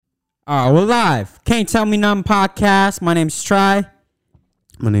All right, we're live. Can't Tell Me Nothing podcast. My name's Try.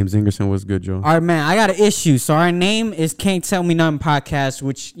 My name's Ingerson. What's good, Joe? All right, man, I got an issue. So our name is Can't Tell Me Nothing podcast,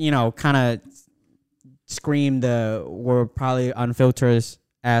 which, you know, kind of screamed we're probably unfiltered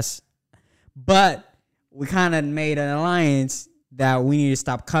ass. But we kind of made an alliance that we need to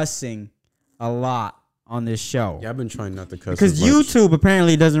stop cussing a lot on this show. Yeah, I've been trying not to cuss. Because YouTube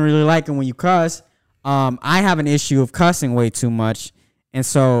apparently doesn't really like it when you cuss. I have an issue of cussing way too much. And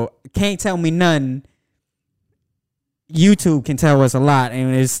so, Can't Tell Me Nothing, YouTube can tell us a lot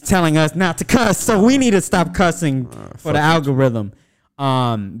and it's telling us not to cuss. So we need to stop cussing for the algorithm.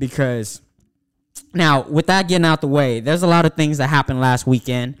 Because now, with that getting out the way, there's a lot of things that happened last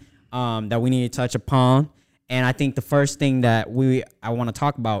weekend that we need to touch upon. And I think the first thing that I want to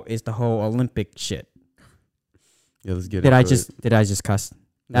talk about is the whole Olympic shit. Yeah, let's get Did into it. Did I just cuss?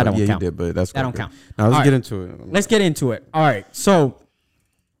 That don't count. You did, but that don't count. Now let's get into it. Let's get into it. All right. So,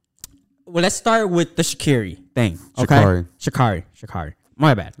 let's start with the Sha'Carri thing. Okay. Sha'Carri.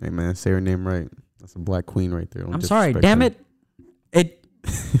 My bad. Hey man, say her name right. That's a black queen right there. I'm sorry. Damn it.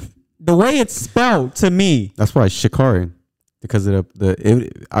 The way it's spelled to me. That's why Sha'Carri. Because of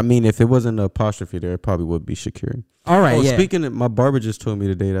I mean, if it wasn't an apostrophe there, it probably would be Sha'Carri. All right. Yeah. Speaking of, my barber just told me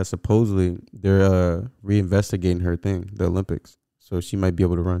today that supposedly they're reinvestigating her thing, the Olympics. So she might be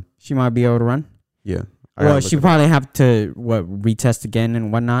able to run. She might be able to run? Yeah. Well, she probably have to, retest again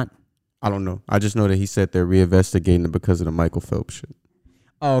and whatnot? I don't know. I just know that he said they're reinvestigating it because of the Michael Phelps shit.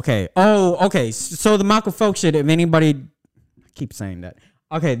 Oh, okay. So the Michael Phelps shit, if anybody... I keep saying that.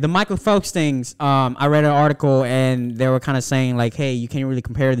 Okay, the Michael Phelps things, I read an article and they were kind of saying like, hey, you can't really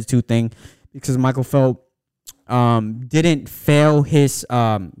compare the two things because Michael Phelps didn't fail his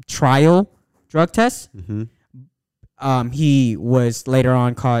trial drug test. Mm-hmm. He was later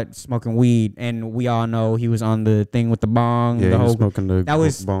on caught smoking weed, and we all know he was on the thing with the bong. Yeah, he was smoking the that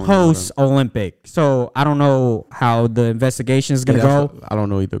was post-Olympic. So I don't know how the investigation is gonna go. I don't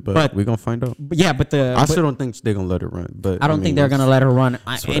know either, but we're gonna find out. I still don't think they're gonna let her run. But I don't think they're gonna let her run.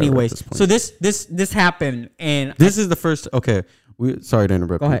 Anyways, so this happened, and this is the first. Okay, sorry to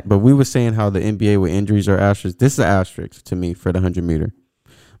interrupt. Go ahead. But we were saying how the NBA with injuries are asterisks. This is an asterisk to me for the 100 meter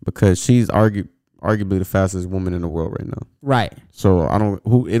because she's arguably the fastest woman in the world right now. Right. So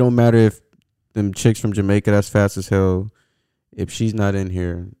it don't matter if them chicks from Jamaica that's fast as hell. If she's not in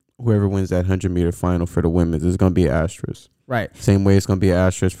here, whoever wins that 100 meter final for the women's is going to be an asterisk. Right. Same way it's going to be an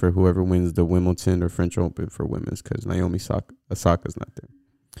asterisk for whoever wins the Wimbledon or French Open for women's because Naomi Osaka's not there.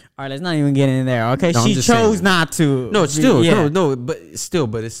 All right, let's not even get in there. Okay, no, she chose not to. No, but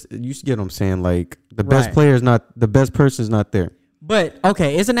it's you get what I'm saying. Like the best player is not the best person is not there. But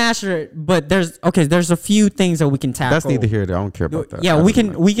okay, it's an asterisk. But there's a few things that we can tackle. That's neither here nor there. I don't care about that. Yeah, we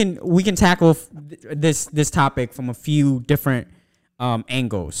can tackle this topic from a few different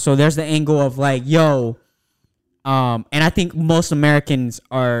angles. So there's the angle of like, and I think most Americans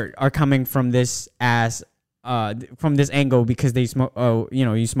are coming from this from this angle because they smoke.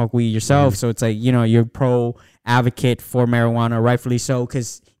 You smoke weed yourself, so it's like you're pro advocate for marijuana, rightfully so,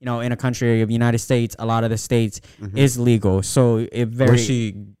 because in a country of the United States, a lot of the states is legal. So it very. Or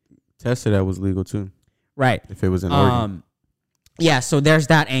she tested that was legal too, right? If it was in Oregon. Yeah. So there's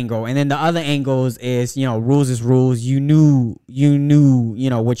that angle, and then the other angles is rules is rules. You knew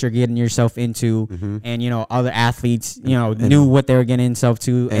what you're getting yourself into, and other athletes knew what they were getting themselves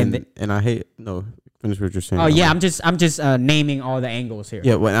to, and I hate Finish what you're saying. Oh yeah, I'm just naming all the angles here.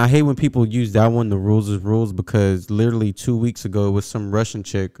 Yeah, I hate when people use that one. The rules is rules because literally 2 weeks ago it was some Russian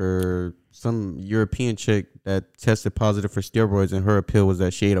chick or some European chick that tested positive for steroids, and her appeal was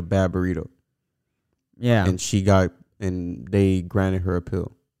that she ate a bad burrito. Yeah, and they granted her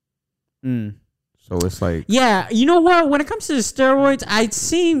appeal. So it's like, yeah, you know what? When it comes to the steroids,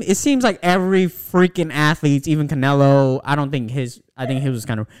 it seems like every freaking athlete, even Canelo. I think his was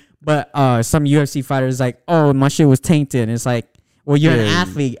kind of. But some UFC fighters like, oh, my shit was tainted. And it's like, well, you're an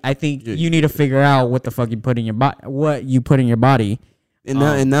athlete. I think you need to figure out what the fuck you put in your body,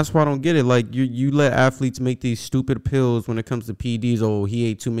 And that's why I don't get it. Like you let athletes make these stupid pills when it comes to PEDs. Oh, he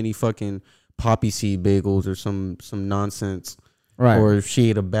ate too many fucking poppy seed bagels or some nonsense. Right. Or if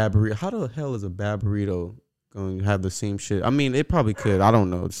she ate a bad burrito. How the hell is a bad burrito going to have the same shit? I mean, it probably could. I don't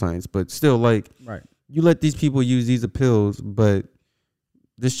know the science, but still, like, right. You let these people use these pills, but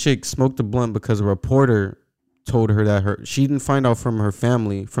this chick smoked a blunt because a reporter told her that she didn't find out from her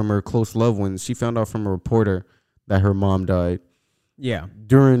family, from her close loved ones. She found out from a reporter that her mom died. Yeah.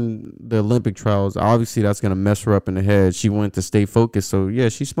 During the Olympic trials, obviously that's going to mess her up in the head. She wanted to stay focused. So, yeah,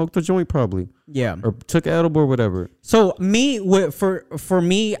 she smoked a joint probably. Yeah. Or took an edible or whatever. So, for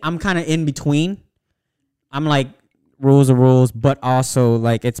me, I'm kind of in between. I'm like, rules are rules, but also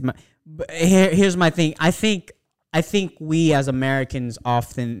like here's my thing. I think we as Americans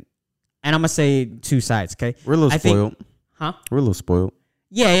often, and I'm gonna say two sides. Okay, we're a little spoiled. Huh? We're a little spoiled.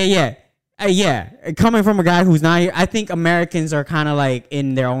 Yeah. Coming from a guy who's not here, I think Americans are kind of like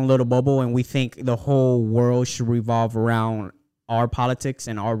in their own little bubble, and we think the whole world should revolve around our politics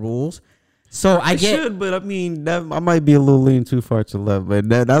and our rules. So I get, but I mean, that I might be a little leaning too far to the left, but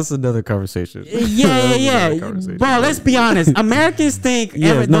that's another conversation. Yeah. Bro, let's be honest. Americans think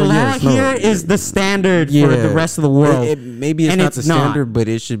the law here is the standard for the rest of the world. Maybe it's not the standard, but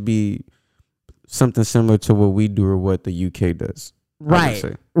it should be something similar to what we do or what the UK does.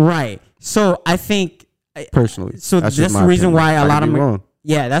 Right. So I think personally, that's the reason why a lot of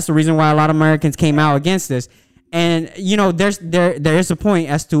that's the reason why a lot of Americans came out against this. And there is a point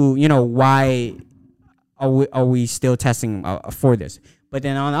as to why are we still testing for this. But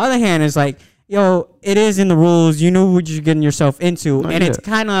then on the other hand, it's like it is in the rules. You know what you're getting yourself into, it's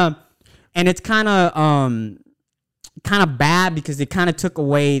kind of bad because it kind of took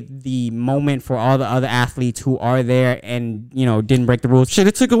away the moment for all the other athletes who are there and didn't break the rules. Shit,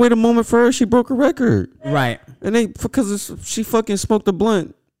 it took away the moment for her. She broke a record, right? And because she fucking smoked a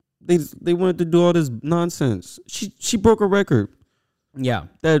blunt. They wanted to do all this nonsense. She broke a record. Yeah.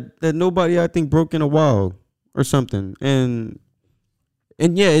 That nobody I think broke in a while or something. And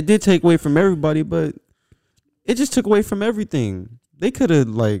yeah, it did take away from everybody, but it just took away from everything. They could have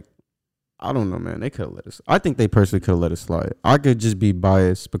I don't know, man. They could have let us. I think they personally could have let us slide. I could just be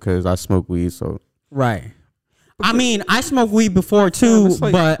biased because I smoke weed, so right. I mean, I smoked weed before too,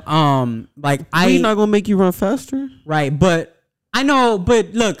 but weed not gonna make you run faster, right? But I know,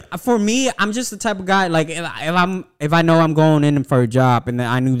 but look, for me, I'm just the type of guy like if I know I'm going in for a job and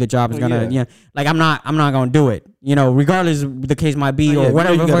I knew the job is gonna I'm not gonna do it. Regardless of the case might be or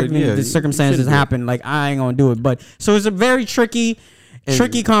whatever the circumstances happen, like I ain't gonna do it. But so it's a very tricky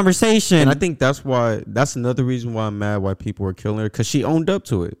conversation. And I think that's another reason why I'm mad why people were killing her, because she owned up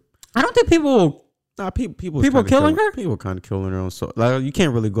to it. I don't think people killing her. People kind of killing her on you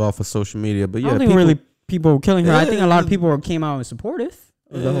can't really go off of social media, but yeah, I don't think really people killing her. I think a lot of people came out and supportive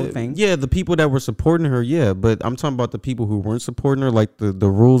of the whole thing. Yeah, the people that were supporting her, yeah, but I'm talking about the people who weren't supporting her, like the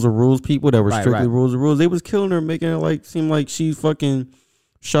rules are rules people that were strictly rules are rules. They was killing her, making it seem like she fucking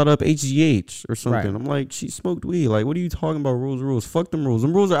shot up HGH or something. Right. I'm like, she smoked weed. Like, what are you talking about? Rules. Fuck them rules.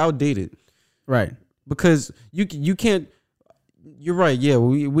 Them rules are outdated. Right. Because you can't. You're right. Yeah,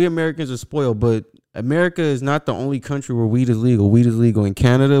 we Americans are spoiled, but America is not the only country where weed is legal. Weed is legal in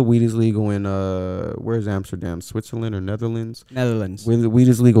Canada. Weed is legal in where's Amsterdam, Switzerland or Netherlands? Netherlands. Weed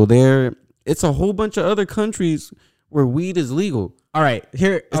is legal there. It's a whole bunch of other countries where weed is legal. All right,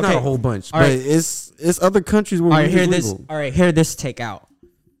 here it's not a whole bunch, but it's other countries where weed is legal. All right, hear this take out.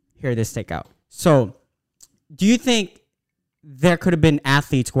 So, do you think there could have been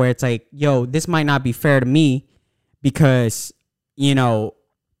athletes where it's like, yo, this might not be fair to me because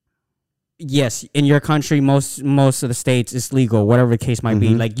yes, in your country, most of the states it's legal, whatever the case might be.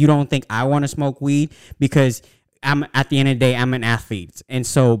 Like, you don't think I want to smoke weed because I'm at the end of the day, I'm an athlete. And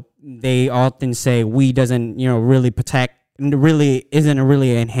so they often say weed doesn't, really protect, really isn't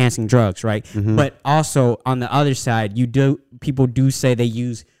really enhancing drugs, right? But also on the other side, people do say they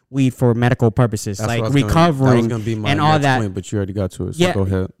use weed for medical purposes, like recovering and all that. Point, but you already got to it, so go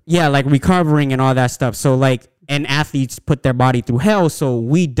ahead. Yeah, like recovering and all that stuff. So and athletes put their body through hell, so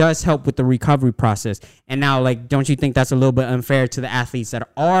weed does help with the recovery process. And now, don't you think that's a little bit unfair to the athletes that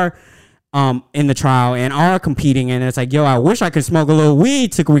are in the trial and are competing? And it's like, yo, I wish I could smoke a little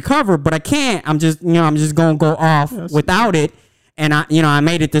weed to recover, but I can't. I'm just gonna go off without it. And I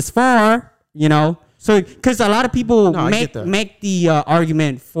made it this far, So, because a lot of people make the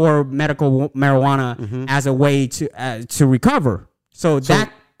argument for medical marijuana as a way to recover. So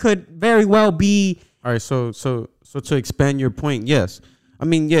that could very well be. All right, so to expand your point, yes. I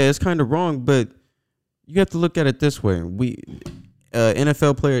mean, yeah, it's kind of wrong, but you have to look at it this way. We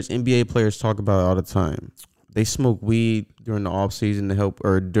NFL players, NBA players talk about it all the time. They smoke weed during the off season to help,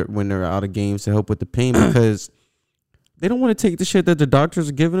 or when they're out of games to help with the pain because they don't want to take the shit that the doctors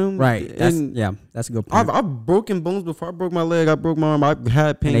are giving them. Right. That's a good point. I've broken bones before. I broke my leg. I broke my arm. I've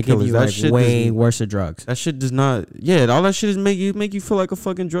had painkillers. That shit way worse of drugs. That shit does not. Yeah, all that shit is make you feel like a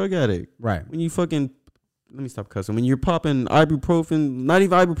fucking drug addict. Right. When you fucking. Let me stop cussing. When you're popping ibuprofen, not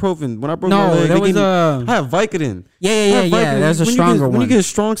even ibuprofen. When I broke my leg, I have Vicodin. Yeah. There's a stronger one. When you get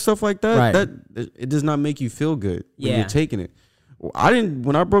strong stuff like that, it does not make you feel good when you're taking it.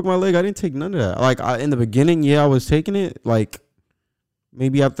 When I broke my leg, I didn't take none of that. In the beginning, I was taking it.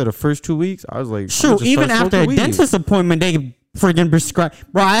 Maybe after the first 2 weeks, I was like, shoot, even after a dentist appointment, freaking prescribe.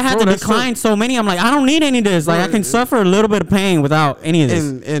 Bro, I had to decline so many. I'm like, I don't need any of this. Like, I can suffer a little bit of pain without any of this.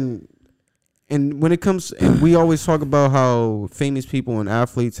 And when it comes, and we always talk about how famous people and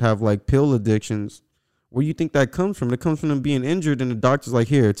athletes have like pill addictions. Where you think that comes from? It comes from them being injured, and the doctor's like,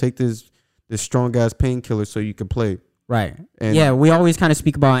 here, take this strong ass painkiller so you can play. Right. And yeah, we always kind of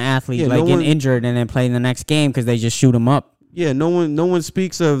speak about an athlete like getting injured and then playing the next game because they just shoot them up. Yeah, no one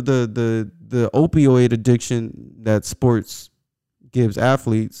speaks of the opioid addiction that sports gives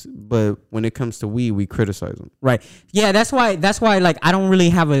athletes, but when it comes to weed, we criticize them. Right. Yeah, that's why like I don't really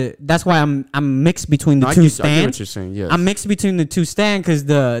have a. That's why I'm mixed between the two stands. I get what you're saying. Yes. I'm mixed between the two stands because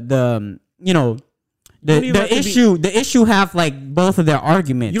the issue have like both of their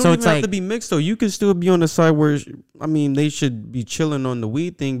arguments. You don't even have to be mixed though. You can still be on the side where I mean they should be chilling on the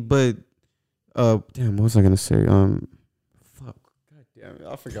weed thing, but damn, what was I gonna say? Fuck, god damn it,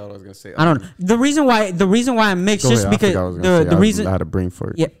 I forgot what I was gonna say. I don't know. The reason why I'm mixed just because the reason I had a brain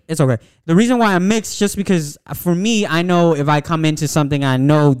fart. Yeah, it's okay. The reason why I'm mixed just because for me, I know if I come into something, I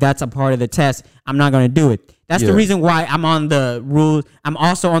know that's a part of the test. I'm not gonna do it. That's the reason why I'm on the rules. I'm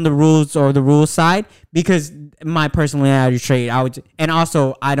also on the rules side because my personality trait. And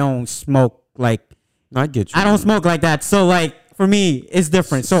also I don't smoke like. I get you. I don't smoke like that. So like for me, it's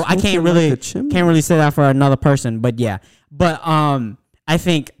different. So I can't really say that for another person. But yeah. But I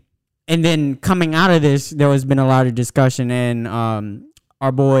think, and then coming out of this, there has been a lot of discussion, and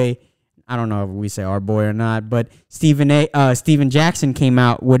our boy. I don't know if we say our boy or not, but Steven Jackson came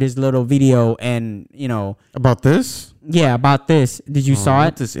out with his little video, and about this. Yeah, about this. Did you saw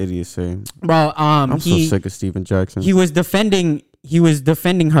it? This idiot saying, bro. I'm so sick of Steven Jackson. He was defending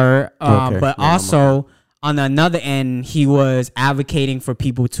her, but also on another end, he was advocating for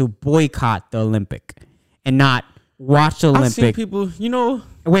people to boycott the Olympic and not watch the Olympic. I've seen people,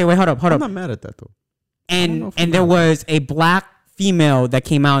 Wait, hold up. I'm not mad at that though. And there was a black female that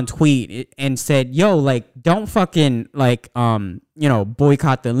came out and tweet and said, yo, like, don't fucking like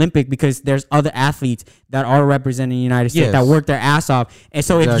boycott the Olympic because there's other athletes that are representing the United States that work their ass off. And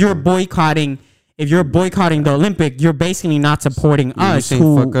so if you're boycotting the Olympic, you're basically not supporting us. You're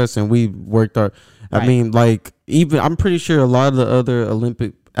saying fuck us and we worked our I mean, like, even I'm pretty sure a lot of the other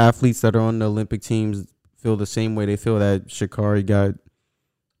Olympic athletes that are on the Olympic teams feel the same way. They feel that Sha'Carri got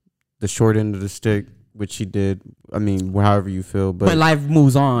the short end of the stick, which she did. I mean, however you feel, but life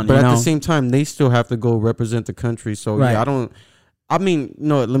moves on. But at the same time, they still have to go represent the country. So yeah, let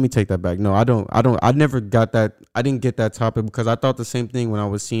me take that back. No, I never got that. I didn't get that topic because I thought the same thing when I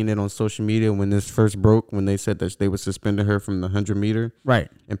was seeing it on social media when this first broke, when they said that they would suspend her from the 100-meter. Right.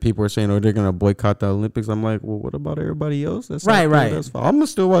 And people were saying, oh, they're going to boycott the Olympics. I'm like, well, what about everybody else? That's right. That's fine. I'm going to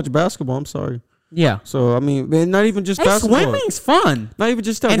still watch basketball. I'm sorry. Yeah. So, I mean, not even just basketball. Swimming's fun. Not even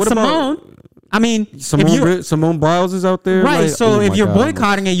just that. And what about Simone Biles is out there, right? Like, so if you're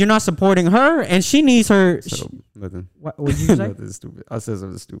boycotting it, you're not supporting her, and she needs her. Nothing. What did you say? Nothing stupid. I said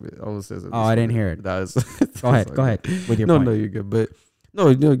something stupid. I almost said something. I didn't hear it. Go ahead with your point. No, you're good. But no,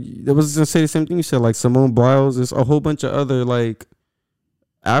 I was gonna say the same thing you said. Like Simone Biles, there's a whole bunch of other like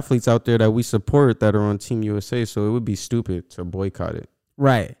athletes out there that we support that are on Team USA. So it would be stupid to boycott it,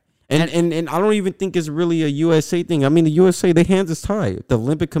 right? And I don't even think it's really a USA thing. I mean, the USA, their hands is tied. The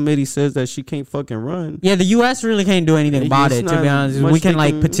Olympic Committee says that she can't fucking run. Yeah, the US really can't do anything about it, to be honest. We can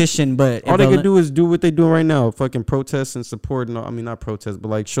like petition, but all they can do is do what they're doing right now. Fucking protest and support. I mean, not protest, but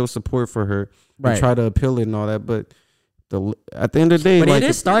like show support for her and try to appeal it and all that. But at the end of the day, but it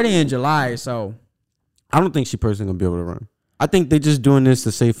is starting in July, so I don't think she personally gonna be able to run. I think they're just doing this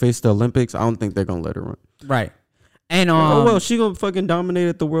to save face the Olympics. I don't think they're gonna let her run. Right. And she gonna fucking dominate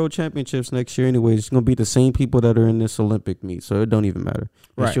at the World Championships next year anyway. It's gonna be the same people that are in this Olympic meet, so it don't even matter.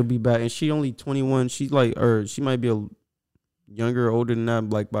 And she'll be back, and she only 21. She's like, or she might be a younger, or older than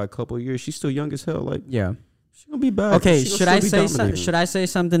that, like by a couple of years. She's still young as hell. Like, yeah, she's gonna be back. Okay, should I say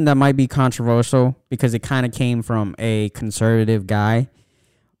something that might be controversial because it kind of came from a conservative guy?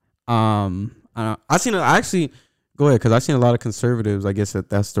 I actually. Go ahead, because I've seen a lot of conservatives. I guess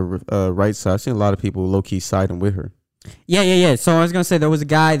that's the right side. I've seen a lot of people low key siding with her. Yeah. So I was gonna say there was a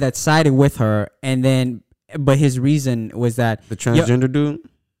guy that sided with her, and then, but his reason was that the transgender dude.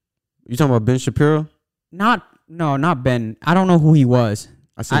 You talking about Ben Shapiro? Not Ben. I don't know who he was.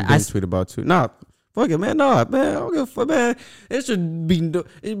 I seen Ben tweet about too. Nah, fuck it, man. Nah, man. I don't give a fuck, man. It'd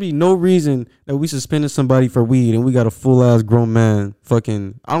be no reason that we suspended somebody for weed and we got a full ass grown man.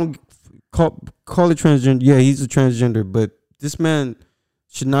 Fucking, I don't call it transgender. Yeah, he's a transgender, but this man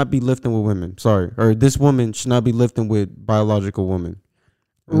should not be lifting with women. Sorry. Or this woman should not be lifting with biological women.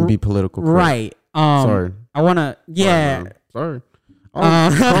 And be political correct. Right. Sorry. I want to, yeah. Sorry.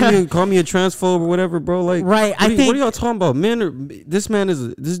 Call me a transphobe or whatever, bro. Like, right? What are y'all talking about? This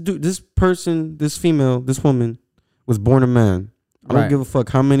female, this woman was born a man. I don't give a fuck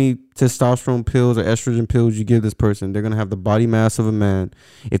how many testosterone pills or estrogen pills you give this person. They're gonna have the body mass of a man.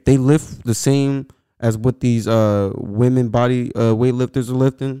 If they lift the same as what these women body weightlifters are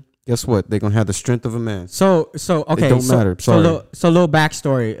lifting, guess what? They're gonna have the strength of a man. So okay. It don't matter. Sorry. So little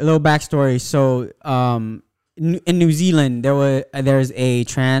backstory. So in New Zealand there's a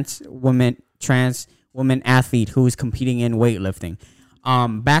trans woman athlete who is competing in weightlifting.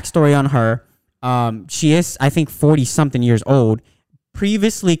 Backstory on her. She is, I think, 40 something years old.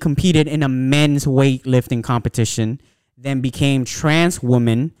 Previously competed in a men's weightlifting competition, then became trans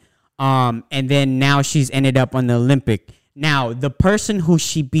woman, and then now she's ended up on the Olympic. Now, the person who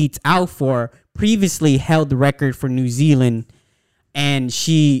she beats out for previously held the record for New Zealand, and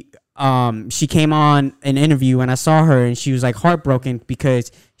she came on an interview, and I saw her, and she was like heartbroken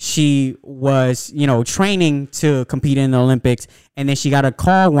because she was, training to compete in the Olympics, and then she got a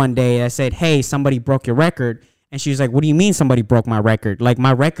call one day that said, "Hey, somebody broke your record." And she was like, "What do you mean somebody broke my record? Like,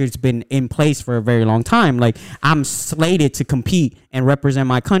 my record's been in place for a very long time. Like, I'm slated to compete and represent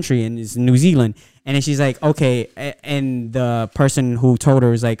my country, and it's New Zealand." And then she's like, "Okay." And the person who told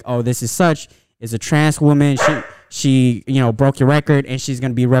her was like, "Oh, this is a trans woman. She broke your record, and she's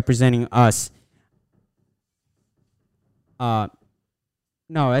going to be representing us." No,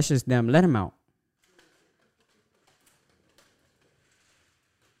 that's just them. Let him out.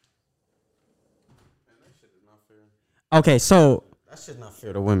 Okay, so that shit's not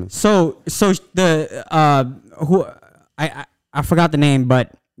fair to women. So the who I forgot the name,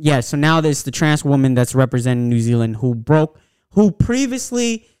 but yeah. So now there's the trans woman that's representing New Zealand who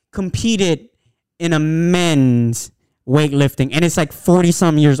previously competed in a men's weightlifting, and it's like 40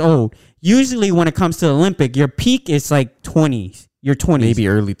 some years old. Usually, when it comes to the Olympic, your peak is like 20s. Your 20s, maybe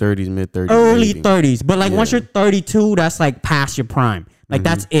early 30s, mid 30s, early 30s. But like once you're 32, that's like past your prime. Like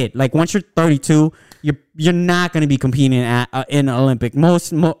that's it. Like once you're 32. You're not going to be competing in the Olympic.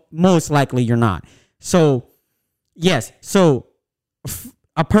 Most likely you're not. So, yes. So,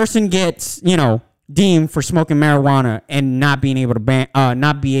 a person gets, deemed for smoking marijuana and not being able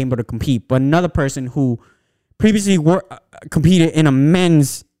to compete. But another person who previously competed in a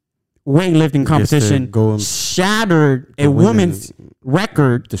men's weightlifting competition shattered a woman's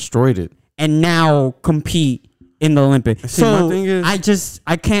record, destroyed it, and now compete in the Olympics. So, my thing is,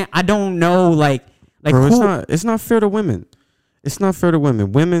 I don't know, like, bro, it's not fair to women. It's not fair to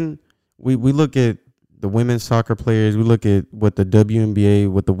women. Women, we look at the women's soccer players. We look at what the WNBA,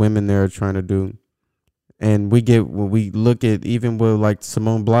 what the women there are trying to do. And we look at even with like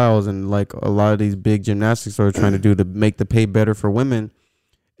Simone Biles and like a lot of these big gymnastics are trying to do to make the pay better for women.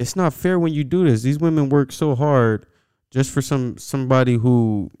 It's not fair when you do this. These women work so hard just for somebody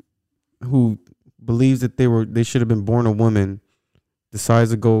who believes that they should have been born a woman, decides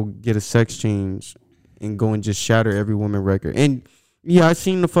to go get a sex change and go and just shatter every woman record. And yeah, I've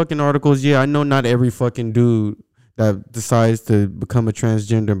seen the fucking articles. Yeah, I know not every fucking dude that decides to become a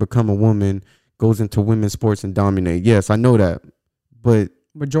transgender and become a woman goes into women's sports and dominate. Yes, I know that. But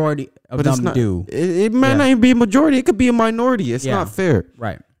majority of them do. It might not even be a majority. It could be a minority. It's not fair.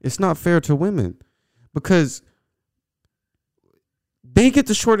 Right. It's not fair to women because they get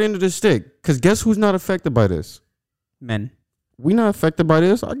the short end of the stick. Because guess who's not affected by this? Men. We not affected by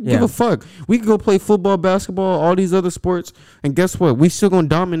this. I give a fuck. We can go play football, basketball, all these other sports, and guess what? We still gonna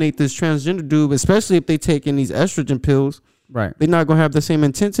dominate this transgender dude, especially if they take in these estrogen pills. Right. They're not gonna have the same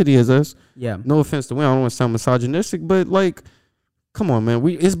intensity as us. Yeah. No offense to women. I don't want to sound misogynistic, but like, come on, man.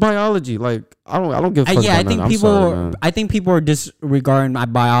 It's biology. Like, I don't give a fuck. I think people are disregarding my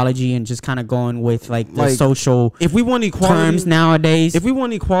biology and just kind of going with like the social. If we want equality terms nowadays, if we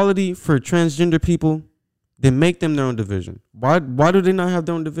want equality for transgender people, then make them their own division. Why do they not have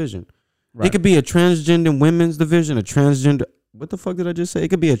their own division? Right. It could be a transgender women's division, a transgender. What the fuck did I just say? It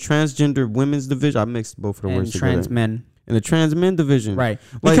could be a transgender women's division. I mixed both of the words together. Trans men. And a trans men division. Right.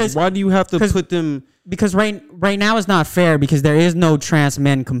 Like, because, why do you have to put them? Because right now it's not fair because there is no trans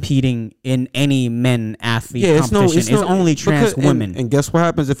men competing in any men athlete competition. It's only trans women. And guess what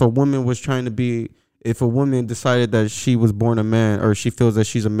happens if a woman was trying to be... If a woman decided that she was born a man or she feels that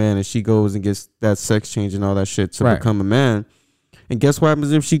she's a man and she goes and gets that sex change and all that shit to become a man, and guess what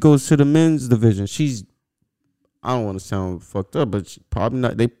happens if she goes to the men's division? I don't want to sound fucked up, but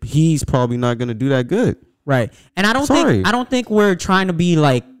he's probably not going to do that good. Right. And I don't think we're trying to be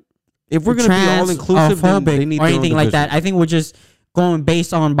like, if we're going to be all inclusive, then they need or anything like that. I think we're just going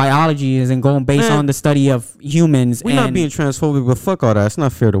based on biology and going based on the study of humans. We're not being transphobic, but fuck all that. It's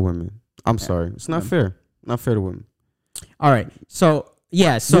not fair to women. I'm sorry. It's not fair. Not fair to women. All right. So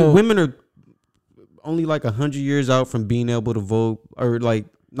yeah. So women are only like 100 years out from being able to vote, or like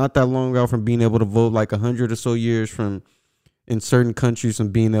not that long out from being able to vote, like 100 or so years from in certain countries from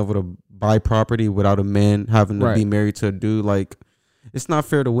being able to buy property without a man having to be married to a dude. Like, it's not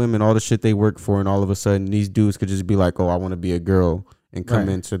fair to women, all the shit they work for, and all of a sudden these dudes could just be like, oh, I want to be a girl, and come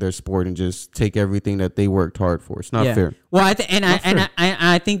into their sport and just take everything that they worked hard for. It's not fair. Well,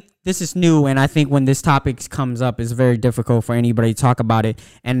 I think this is new, and I think when this topic comes up, it's very difficult for anybody to talk about it.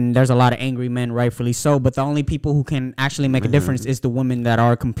 And there's a lot of angry men, rightfully so. But the only people who can actually make a difference is the women that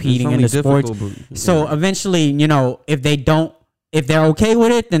are competing in the sports. So eventually, you know, if they're okay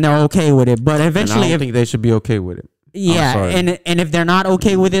with it, then they're okay with it. But eventually, I don't think they should be okay with it. Yeah, and if they're not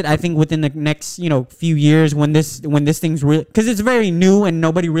okay with it, I think within the next few years, when this thing's real, because it's very new and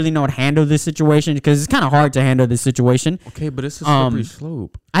nobody really know how to handle this situation, because it's kind of hard to handle this situation. Okay, but it's a slippery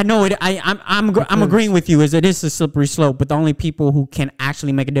slope. I know it. I'm agreeing with you. Is it is a slippery slope, but the only people who can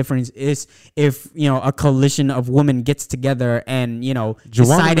actually make a difference is if a coalition of women gets together and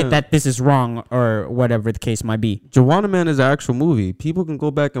decided that this is wrong or whatever the case might be. Joanna Man is an actual movie. People can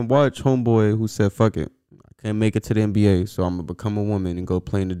go back and watch Homeboy who said fuck it. Can't make it to the NBA, so I'm gonna become a woman and go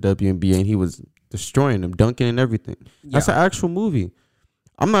play in the WNBA. And he was destroying them, dunking and everything. That's an actual movie.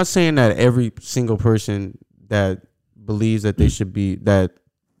 I'm not saying that every single person that believes that they should be that,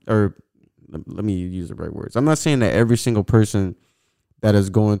 or let me use the right words. I'm not saying that every single person that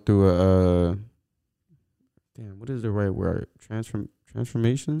is going through what is the right word?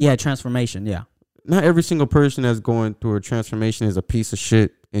 Transformation? Yeah, transformation. Yeah. Not every single person that's going through a transformation is a piece of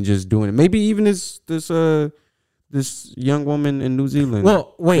shit and just doing it. Maybe even this young woman in New Zealand.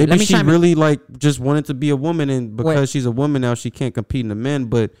 Well, wait, maybe she really just wanted to be a woman, and because she's a woman now, she can't compete in the men.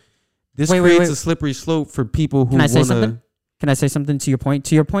 But this creates a slippery slope for people who want to. Can I say something to your point?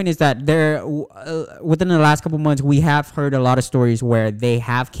 To your point is that there, within the last couple months, we have heard a lot of stories where they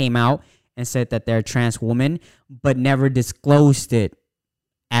have came out and said that they're a trans woman, but never disclosed it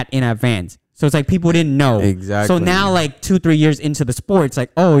in advance. So it's like people didn't know. Exactly. So now, like 2-3 years into the sport, it's like,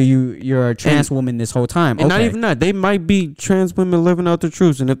 oh, you're a trans woman this whole time. And not even that. They might be trans women living out their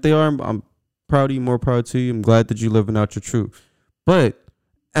truths. And if they are, I'm proud of you, more proud to you. I'm glad that you're living out your truth. But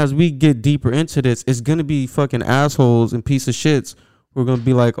as we get deeper into this, it's going to be fucking assholes and piece of shits who are going to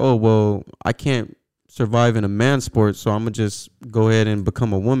be like, oh, well, I can't survive in a man's sport, so I'm going to just go ahead and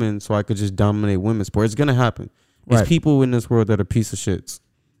become a woman so I could just dominate women's sport. It's going to happen. There's people in this world that are piece of shits.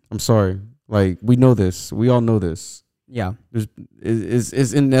 I'm sorry. Like, we know this. We all know this. Yeah.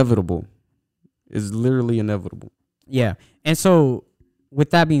 It's inevitable. It's literally inevitable. Yeah. And so, with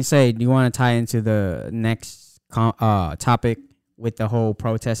that being said, do you want to tie into the next topic with the whole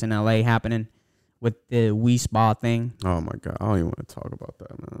protest in LA happening with the We Spa thing? Oh, my God. I don't even want to talk about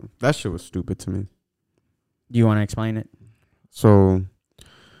that, man. That shit was stupid to me. Do you want to explain it? So,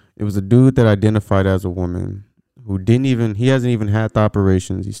 it was a dude that identified as a woman who he hasn't even had the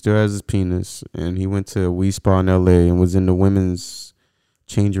operations. He still has his penis, and he went to a We Spa in LA and was in the women's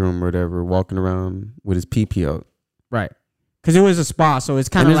changing room or whatever, walking around with his pee out. Right. Because it was a spa, so it's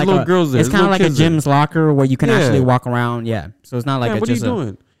kind of like a gym's locker where you can actually walk around. Yeah. So it's not like what are you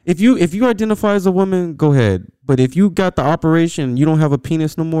doing? If you identify as a woman, go ahead. But if you got the operation, you don't have a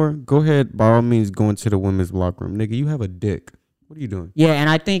penis no more, go ahead. By all means, go into the women's locker room. Nigga, you have a dick. What are you doing? Yeah, and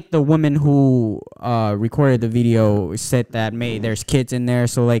I think the woman who recorded the video said that there's kids in there.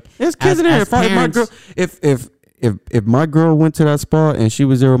 So like, there's kids in there. If my girl went to that spa and she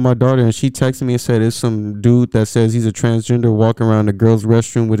was there with my daughter and she texted me and said it's some dude that says he's a transgender walking around the girl's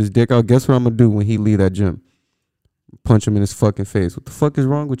restroom with his dick out, guess what I'm gonna do when he leave that gym? Punch him in his fucking face. What the fuck is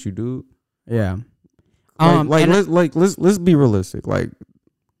wrong with you, dude? Yeah. Let's be realistic. Like,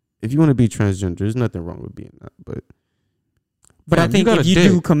 if you want to be transgender, there's nothing wrong with being that, but I think if you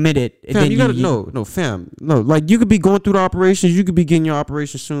do commit it, fam, then you gotta fam. Like, you could be going through the operations, you could be getting your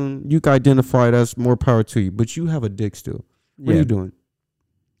operation soon. You can identify it as more power to you, but you have a dick still. What are you doing?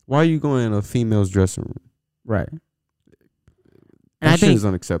 Why are you going in a female's dressing room? Right. And I think is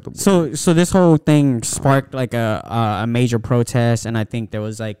unacceptable. So this whole thing sparked like a major protest, and I think there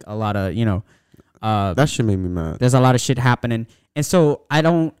was like a lot of that shit made me mad. There's a lot of shit happening, and so I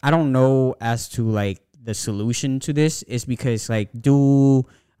don't know as to like the solution to this is because like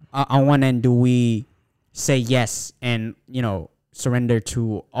on one end do we say yes and surrender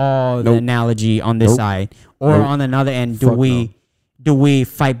to all the analogy on this side, or on another end do we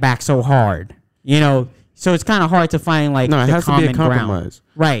fight back so hard, so it's kind of hard to find like it has to be a compromise,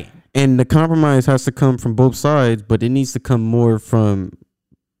 right? And the compromise has to come from both sides, but it needs to come more from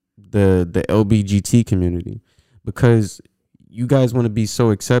the LBGT community, because you guys want to be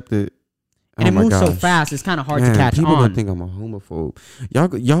so accepted. and it moves so fast. It's kind of hard to catch people on. Gonna think I'm a homophobe.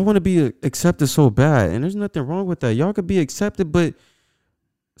 Y'all want to be accepted so bad, and there's nothing wrong with that. Y'all could be accepted, but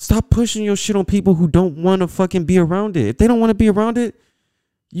stop pushing your shit on people who don't want to fucking be around it. If they don't want to be around it,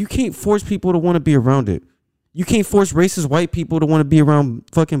 you can't force people to want to be around it. You can't force racist white people to want to be around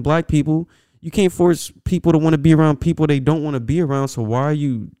fucking black people. You can't force people to want to be around people they don't want to be around. So why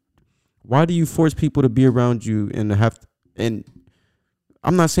do you force people to be around you and and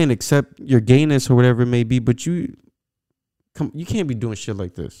I'm not saying accept your gayness or whatever it may be, but you can't be doing shit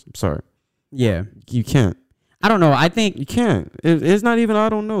like this. I'm sorry. Yeah. You can't. I don't know. I think you can't. It's not even I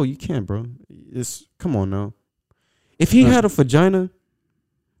don't know. You can't, bro. Come on now. If he had a vagina,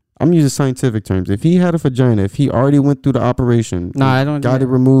 I'm using scientific terms. If he had a vagina, if he already went through the operation, got it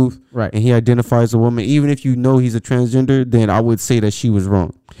removed, right, and he identifies as a woman, even if you know he's a transgender, then I would say that she was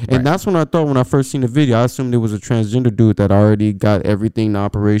wrong. And that's what I thought when I first seen the video. I assumed it was a transgender dude that already got everything, the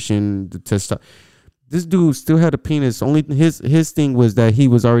operation, the test. This dude still had a penis. Only his thing was that he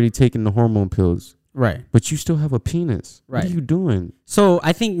was already taking the hormone pills. Right. But you still have a penis. Right. What are you doing? So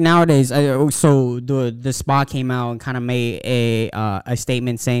I think nowadays, so the spa came out and kind of made a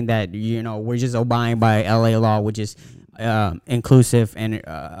statement saying that, you know, we're just abiding by LA law, which is inclusive and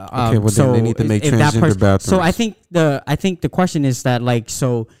okay, well so then they need to make transgender bathrooms. So I think the question is that, like,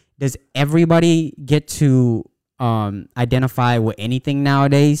 so does everybody get to identify with anything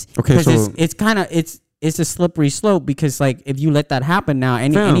nowadays? Okay, because so it's kind of it's a slippery slope, because like if you let that happen now,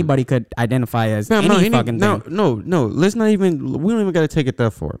 anybody could identify as fucking thing. No. Let's not even. We don't even got to take it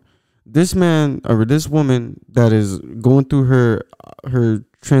that far. This man or this woman that is going through her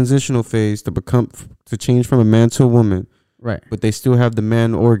transitional phase to change from a man to a woman, right? But they still have the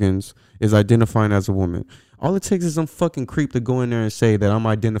man organs, is identifying as a woman. All it takes is some fucking creep to go in there and say that I'm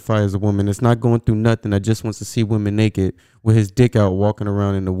identified as a woman. It's not going through nothing. That just wants to see women naked with his dick out, walking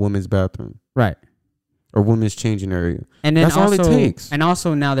around in the woman's bathroom, right? Or women's changing area. And then that's all it takes. And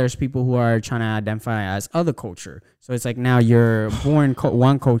also now there's people who are trying to identify as other culture. So it's like now you're born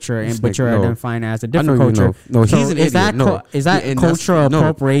one culture, but you're identifying as a different culture. No, so he's an idiot. Is that cultural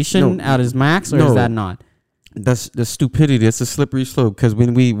appropriation at its max, or is that not? That's the stupidity. That's a slippery slope. Because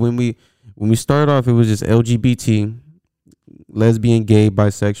when we started off, it was just LGBT, lesbian, gay,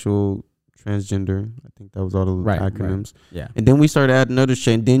 bisexual, transgender. I think that was all the acronyms. Right. Yeah. And then we started adding other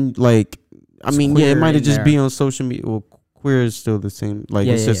shit. And then it might have just been on social media. Well, queer is still the same. Like,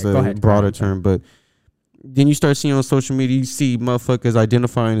 it's just a broader term. But then you start seeing on social media, you see motherfuckers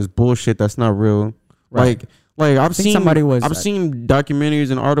identifying as bullshit that's not real. Right. Like I've seen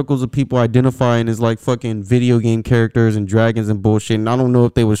documentaries and articles of people identifying as like fucking video game characters and dragons and bullshit. And I don't know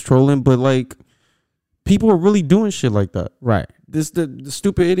if they was trolling, but like people are really doing shit like that. Right. The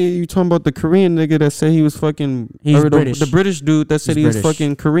stupid idiot you talking about, the Korean nigga that said he was fucking British. The British dude that said he was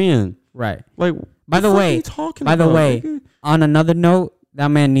fucking Korean. Right. Like, by the way, on another note, that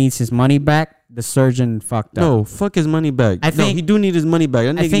man needs his money back. The surgeon fucked up. No, fuck his money back. He do need his money back.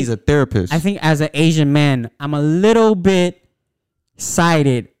 That nigga needs a therapist. I think as an Asian man, I'm a little bit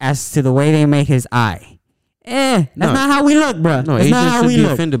sided as to the way they make his eye. That's not how we look, bro. No, Asians should be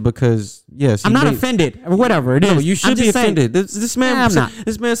offended because, yes. I'm not offended. Whatever it is. No, you should be offended. This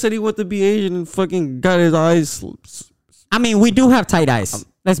man said he wanted to be Asian and fucking got his eyes. I mean, we do have tight eyes.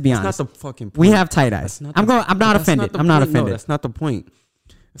 Let's be honest. That's not the fucking point. We have tight eyes. I'm not offended. I'm not offended. No, that's not the point.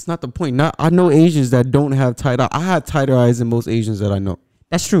 That's not the point. I know Asians that don't have tight eyes. I have tighter eyes than most Asians that I know.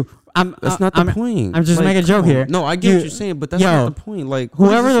 That's true. That's not the point. I'm just making a joke here. No, I get what you're saying, but that's not the point. Like,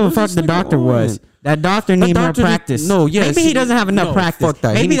 whoever the fuck the doctor was, that doctor needs more practice. Maybe he doesn't have enough practice. Fuck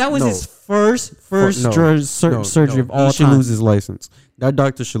that. Maybe that was his first surgery of all time. He should lose his license. That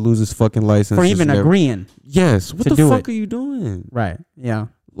doctor should lose his fucking license for even agreeing. Yes. What the fuck are you doing? Right. Yeah.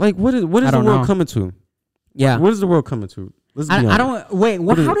 Like, what is the world coming to? Yeah. What is the world coming to? I don't wait.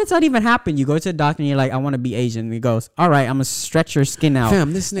 How does that even happen? You go to the doctor and you're like, I want to be Asian. And he goes, all right, I'm gonna stretch your skin out,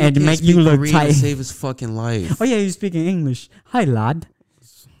 fam, this nigga and make you look tight. To save his fucking life. Oh yeah, you're speaking English. Hi lad,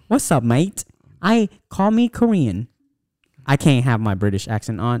 what's up, mate? Call me Korean. I can't have my British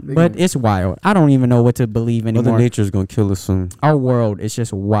accent on, but it's wild. I don't even know what to believe anymore. Mother Nature is gonna kill us soon. Our world is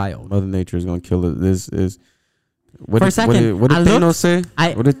just wild. Mother Nature is gonna kill us. This is. What For a second, what did Thanos say?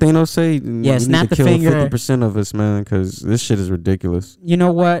 What did Thanos say? Yeah, snap the finger. 50% of us, man, because this shit is ridiculous. You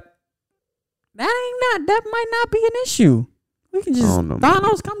know what? That might not be an issue. We can just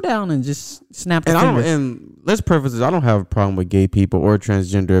Thanos come down and just snap the finger. And let's preface this: I don't have a problem with gay people or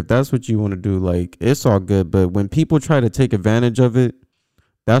transgender. If that's what you want to do, like, it's all good. But when people try to take advantage of it,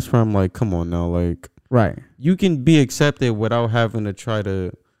 that's where I'm like, come on now, like, right? You can be accepted without having to try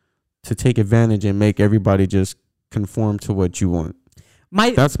to take advantage and make everybody just conform to what you want.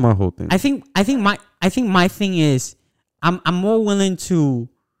 That's my whole thing. I think my thing is I'm more willing to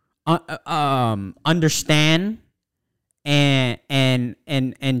understand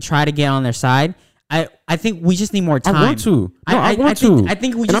and try to get on their side. I think we just need more time. I want to. No, I want to. I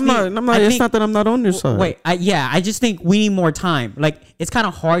think we just. I'm not. It's not that I'm not on your side. Wait. I just think we need more time. Like, it's kind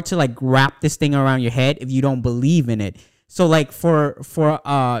of hard to like wrap this thing around your head if you don't believe in it. So like for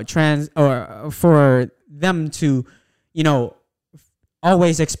trans, or for them to,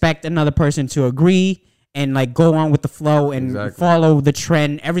 always expect another person to agree and like go on with the flow and follow the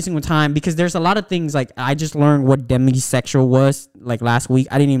trend every single time, because there's a lot of things. Like, I just learned what demisexual was like last week.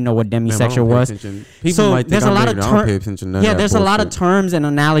 I didn't even know what demisexual was. People might think there's a lot of there's a lot of terms and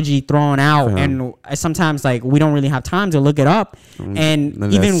analogy thrown out, and sometimes like we don't really have time to look it up. And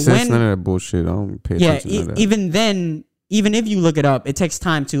even when none of that bullshit, I don't pay attention to that. Even then, even if you look it up, it takes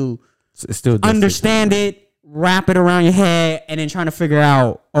time to still understand it, wrap it around your head, and then trying to figure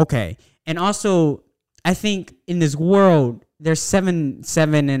out, okay. And also, I think in this world, there's 7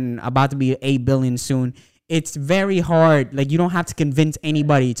 and about to be 8 billion soon. It's very hard. Like, you don't have to convince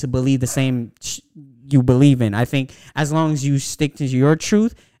anybody to believe the same you believe in. I think as long as you stick to your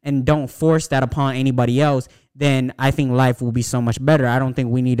truth and don't force that upon anybody else, then I think life will be so much better. I don't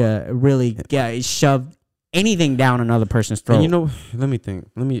think we need to really shove anything down another person's throat. And let me think.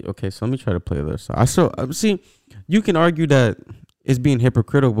 So let me try to play this. See, you can argue that it's being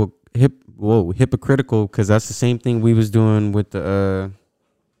hypocritical because that's the same thing we was doing with the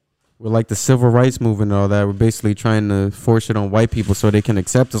with the civil rights movement and all that. We're basically trying to force it on white people so they can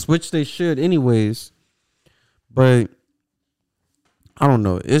accept us, which they should anyways. But I don't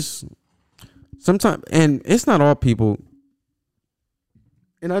know. It's sometimes, and it's not all people.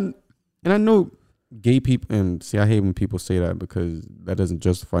 And I know gay people, and see, I hate when people say that because that doesn't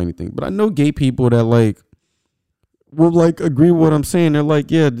justify anything. But I know gay people that will agree with what I'm saying. They're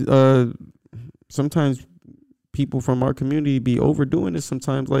like, yeah, sometimes people from our community be overdoing it.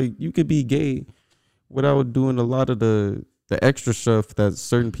 Sometimes, like, you could be gay without doing a lot of the extra stuff that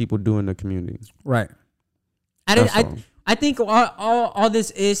certain people do in the community. Right. I think all this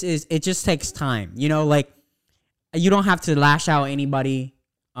is it just takes time. Like, you don't have to lash out anybody.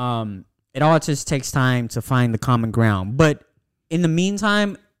 It all just takes time to find the common ground. But in the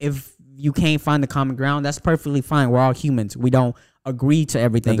meantime, if you can't find the common ground, that's perfectly fine. We're all humans. We don't agree to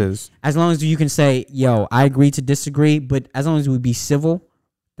everything. That is. As long as you can say, yo, I agree to disagree, but as long as we be civil,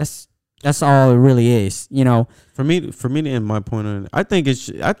 that's all it really is, For me to end my point on it, I think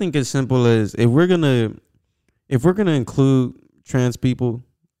it's simple as if we're gonna include trans people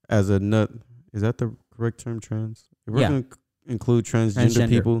as a nut, is that the correct term, trans? If we're gonna include transgender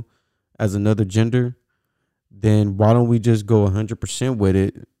people as another gender, then why don't we just go 100% with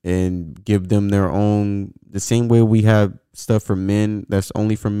it and give them their own, the same way we have stuff for men that's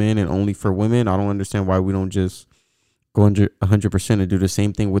only for men and only for women. I don't understand why we don't just go 100% and do the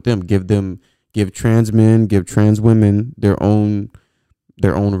same thing with them. Give trans men, give trans women their own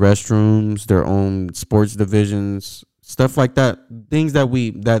restrooms, their own sports divisions, stuff like that. Things that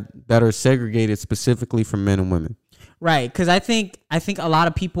are segregated specifically for men and women. Right, because I think a lot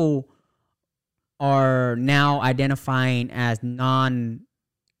of people are now identifying as non-male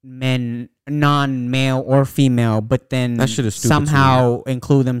or female, but then somehow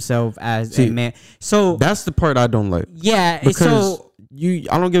include themselves as a man. So that's the part I don't like. Yeah, because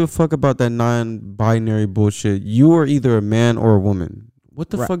I don't give a fuck about that non-binary bullshit. You are either a man or a woman.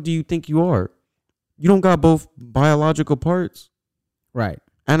 What the fuck do you think you are? You don't got both biological parts. Right.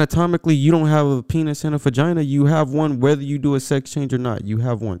 Anatomically, you don't have a penis and a vagina. You have one, whether you do a sex change or not. You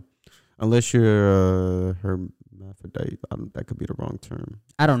have one. Unless you're hermaphrodite, that could be the wrong term.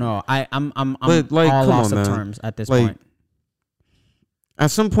 I don't know. I'm all lost of terms at this point.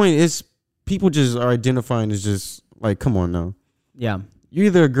 At some point, it's people just are identifying as just like, come on now. Yeah. You're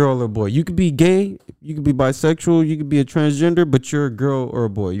either a girl or a boy. You could be gay, you could be bisexual, you could be a transgender, but you're a girl or a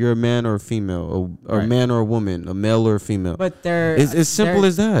boy. You're a man or a female, or a man or a woman, a male or a female. But it's as simple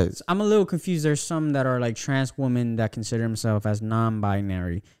as that. I'm a little confused. There's some that are like trans women that consider themselves as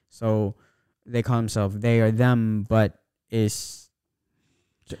non-binary. So they call themselves they or them, but it's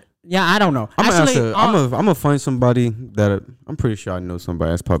I don't know. I'm gonna find somebody that I'm pretty sure I know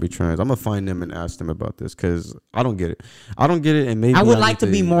somebody that's probably trans. I'm gonna find them and ask them about this because I don't get it. And maybe I would like to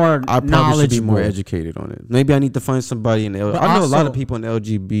be more I probably should be more knowledgeable. educated on it. Maybe I need to find somebody in the I know a lot of people in the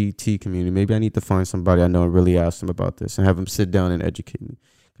LGBT community. Maybe I need to find somebody I know and really ask them about this and have them sit down and educate me.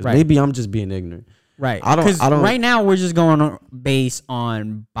 Because maybe I'm just being ignorant. Right. Because right now we're just going based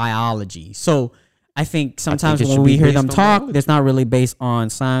on biology. So I think sometimes it when should we be hear based them on talk, biology. it's not really based on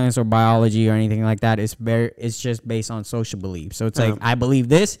science or biology or anything like that. It's just based on social belief. So it's like, I believe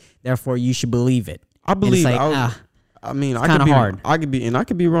this, therefore you should believe it. I believe. like, I mean, I kinda could be hard. I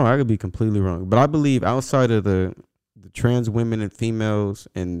could be wrong. I could be completely wrong. But I believe outside of the trans women and females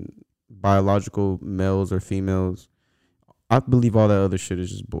and biological males or females, I believe all that other shit is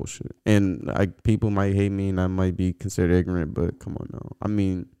just bullshit. And like people might hate me and I might be considered ignorant, but come on now. I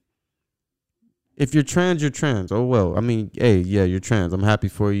mean, if you're trans, you're trans. Oh well. I mean, hey, yeah, you're trans. I'm happy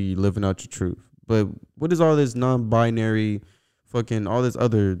for you. You're living out your truth. But what is all this non-binary, fucking all this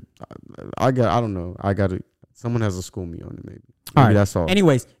other? I don't know. I got to. Someone has to school me on it. Maybe All right. that's all.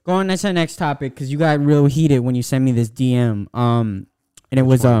 Anyways, going on to the next topic because you got real heated when you sent me this DM. And it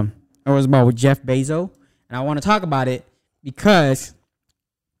was about with Jeff Bezos, and I want to talk about it because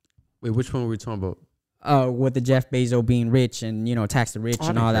Wait, which one were we talking about? with the Jeff Bezos being rich and tax the rich I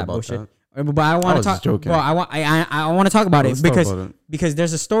and didn't all care that about bullshit. that. But I want to was talk. just joking. Well, I want to talk about it Let's talk about it. because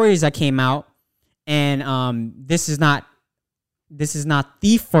there's a stories that came out, and this is not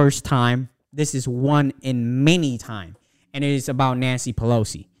the first time. This is one in many time, and it is about Nancy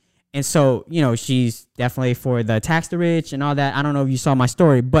Pelosi. And so she's definitely for the tax the rich and all that. I don't know if you saw my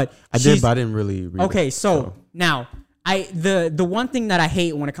story, but I did, but I didn't really read okay. it, So now the one thing that I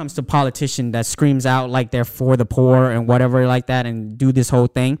hate when it comes to politicians that screams out like they're for the poor and whatever like that and do this whole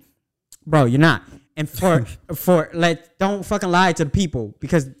thing. Bro, you're not. And don't fucking lie to the people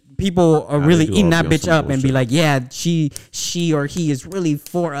because people are really do eating all that be on bitch some up and be bullshit. like, yeah, she or he is really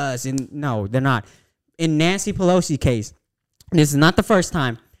for us. And no, they're not. In Nancy Pelosi case, this is not the first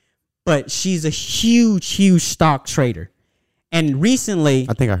time, but she's a huge stock trader. And recently,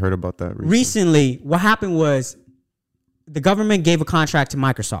 I think I heard about that. recently, what happened was the government gave a contract to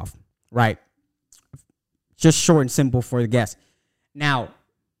Microsoft, right? Just short and simple for the guests. Now,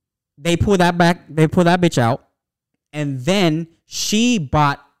 they pull that bitch out, and then she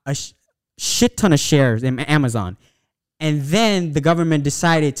bought a shit ton of shares in Amazon. And then the government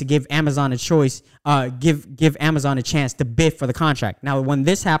decided to give Amazon a choice, give Amazon a chance to bid for the contract. Now, when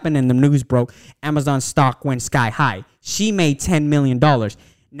this happened and the news broke, Amazon stock went sky high. She made $10 million.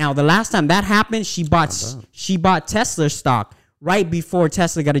 Now, the last time that happened, she bought Tesla stock right before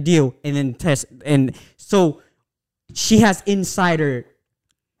Tesla got a deal, and so she has insider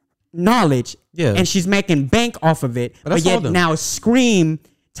knowledge, and she's making bank off of it. But yet now scream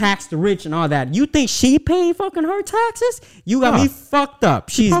tax the rich and all that. You think she paying fucking her taxes? You got me fucked up.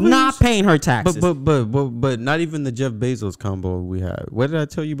 She's not paying her taxes. But not even the Jeff Bezos combo we had. What did I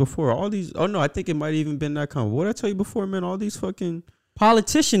tell you before? All these. Oh no, I think it might even been that combo. What did I tell you before, man? All these fucking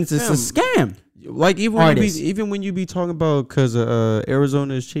politicians is a scam. Like even when you be talking about because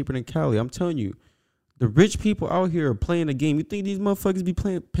Arizona is cheaper than Cali, I'm telling you, the rich people out here are playing the game. You think these motherfuckers be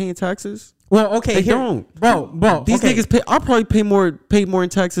paying taxes? Well, okay, they don't, bro. These niggas pay. I probably paid more in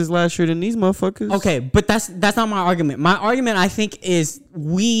taxes last year than these motherfuckers. Okay, but that's not my argument. My argument, I think, is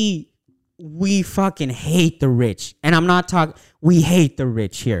we fucking hate the rich, and I'm not talking. We hate the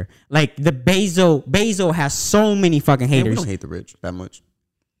rich here. Like the Bezos has so many fucking haters. Man, we don't hate the rich that much.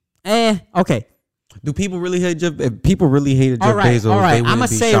 Okay. Do people really hate Jeff? If people really hated Jeff Bezos, all right. they I'm gonna wouldn't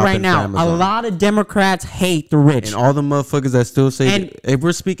be say shopping right for now, a Amazon. lot of Democrats hate the rich, And all the motherfuckers that still say, And- if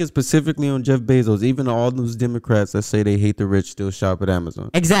we're speaking specifically on Jeff Bezos, even all those Democrats that say they hate the rich still shop at Amazon.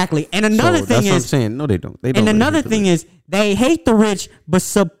 exactly. And another So thing that's what I'm is, saying. No, they don't. They don't. and really another hate the thing rich. is, they hate the rich, but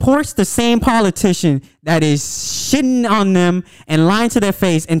supports the same politician that is shitting on them and lying to their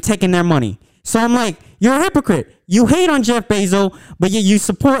face and taking their money. So I'm like, you're a hypocrite. You hate on Jeff Bezos, but yet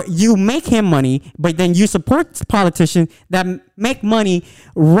you make him money, but then you support politicians that make money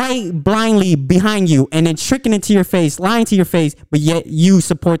right blindly behind you and then tricking it to your face, lying to your face, but yet you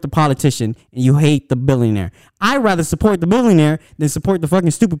support the politician and you hate the billionaire. I'd rather support the billionaire than support the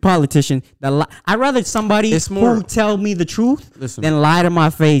fucking stupid politician. I'd rather somebody who tell me the truth than lie to my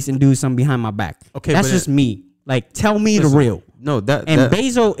face and do something behind my back. Okay, that's just me. Like, tell me the real. No,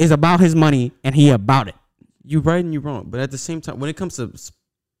 Bezos is about his money and he about it. You right and you wrong, but at the same time, when it comes to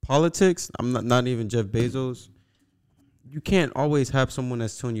politics, I'm not even Jeff Bezos. You can't always have someone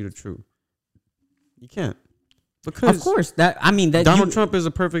that's telling you the truth. You can't, because of course Donald Trump is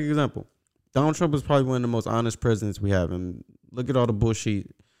a perfect example. Donald Trump is probably one of the most honest presidents we have, and look at all the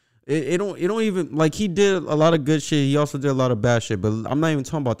bullshit. It don't even like he did a lot of good shit. He also did a lot of bad shit, but I'm not even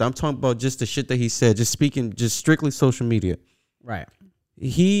talking about that. I'm talking about just the shit that he said. Just speaking, just strictly social media. Right.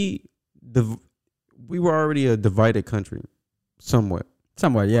 We were already a divided country, somewhat.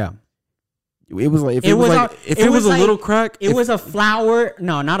 Somewhat, yeah. It was like if it was a little crack. It was a flower.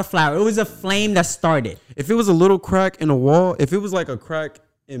 No, not a flower. It was a flame that started. If it was a little crack in a wall, if it was like a crack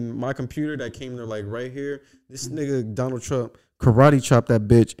in my computer that came to like right here. This nigga Donald Trump karate chopped that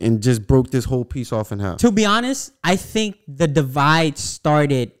bitch and just broke this whole piece off in half. To be honest, I think the divide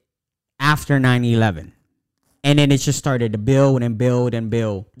started after 9/11. And then it just started to build and build and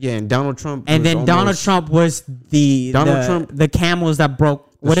build. Yeah, and Donald Trump. And then Donald Trump was the camels that broke.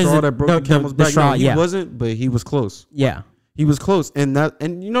 What is it? That broke the camel's back. Straw, he wasn't, but he was close. Yeah, he was close, and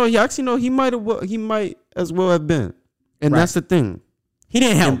he might as well have been, and that's the thing. He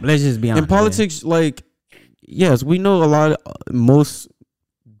didn't help. Let's just be honest. In politics, like, yes, we know a lot.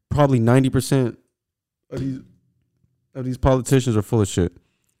 Probably 90% of these politicians are full of shit.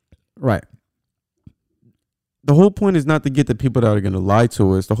 Right. The whole point is not to get the people that are going to lie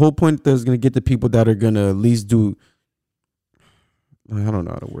to us. The whole point is going to get the people that are going to at least do. I don't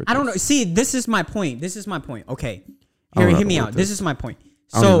know how to word. I don't know. See, this is my point. Okay, hear me out. This is my point.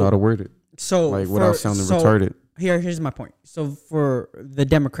 So, I don't know how to word it. So, like without sounding retarded. Here's my point. So for the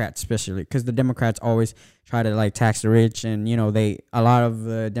Democrats, especially, because the Democrats always try to like tax the rich, and a lot of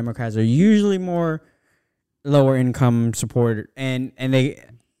the Democrats are usually more lower income supported, and they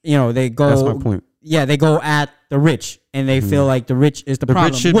they go. That's my point. Yeah, they go at the rich, and they feel like the rich is the problem.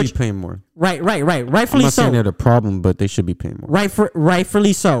 The rich should be paying more. Right. Rightfully so. I'm not saying they're the problem, but they should be paying more.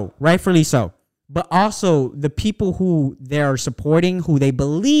 Rightfully so. But also the people who they are supporting, who they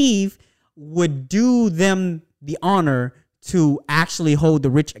believe would do them the honor to actually hold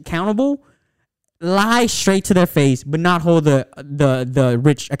the rich accountable, lie straight to their face, but not hold the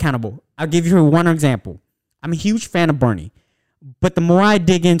rich accountable. I'll give you one example. I'm a huge fan of Bernie, but the more I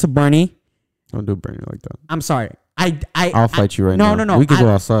dig into Bernie. Don't do Bernie like that. I'm sorry. I'll fight you right now. No. We can go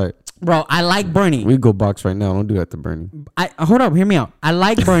outside. Bro, I like Bernie. We go box right now. Don't do that to Bernie. Hold up. Hear me out. I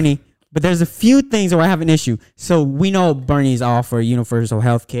like Bernie, but there's a few things where I have an issue. So we know Bernie's all for universal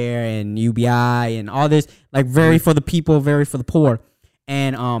health care and UBI and all this, like very for the people, very for the poor.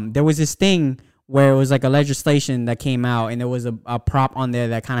 And there was this thing where it was like a legislation that came out, and there was a prop on there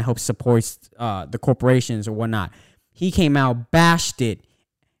that kind of helps support the corporations or whatnot. He came out, bashed it,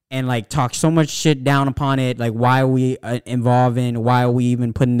 and like talk so much shit down upon it, like why are we involved in, why are we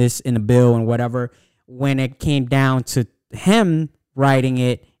even putting this in the bill and whatever. When it came down to him writing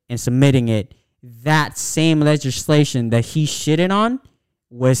it and submitting it, that same legislation that he shitted on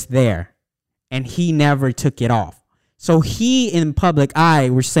was there, and he never took it off. So he in public eye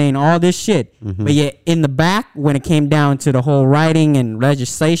was saying all this shit, but yet in the back, when it came down to the whole writing and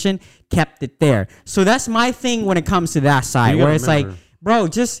legislation, kept it there. So that's my thing when it comes to that side, where it's like, bro,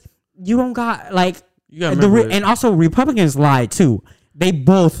 just you don't got like and also Republicans lie too. They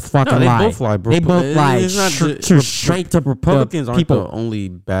both fucking lie. They both lie, bro. They both lie. Straight to Republicans aren't people. the only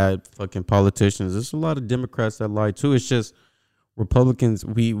bad fucking politicians. There's a lot of Democrats that lie too. It's just Republicans.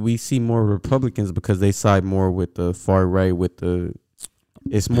 We see more Republicans because they side more with the far right.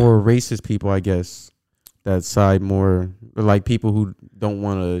 It's more racist people, I guess, that side more like people who don't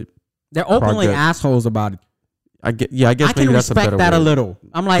want to. They're openly assholes about it. I guess I can maybe that's a better respect that word. a little.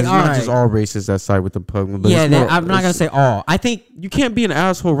 I'm like, it's all not right. just all racists that side with the Republicans. But I'm not gonna say all. I think you can't be an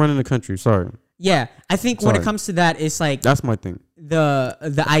asshole running the country. Sorry. Yeah, I think when it comes to that, it's like that's my thing.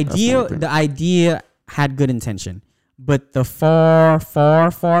 The idea had good intention, but the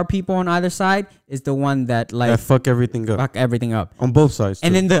far people on either side is the one that like fuck everything up on both sides.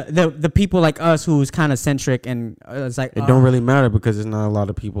 And then the people like us who's kind of centric and it's like it don't really matter because there's not a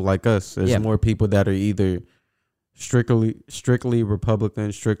lot of people like us. There's more people that are either strictly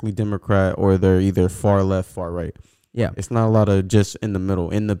Republican, strictly Democrat, or they're either far left, far right. Yeah, it's not a lot of just in the middle.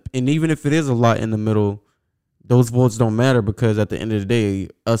 And even if it is a lot in the middle, those votes don't matter because at the end of the day,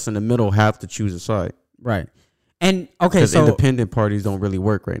 us in the middle have to choose a side. Right. And okay, so independent parties don't really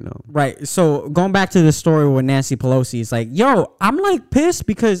work right now. Right. So going back to the story with Nancy Pelosi, it's like, yo, I'm like pissed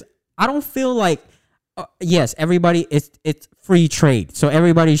because I don't feel like yes, everybody it's free trade, so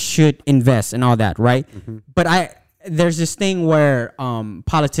everybody should invest and all that, right? But there's this thing where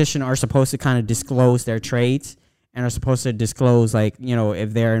politicians are supposed to kind of disclose their trades and are supposed to disclose like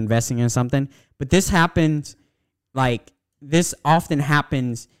if they're investing in something. But this often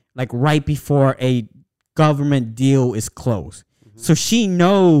happens like right before a government deal is closed. So she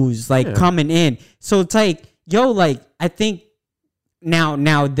knows coming in. So it's like, yo, like I think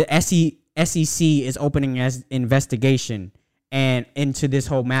now the SEC is opening as investigation and into this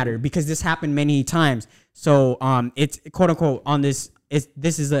whole matter because this happened many times. So it's quote unquote on this.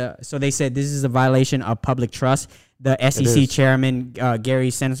 So they said this is a violation of public trust. The SEC chairman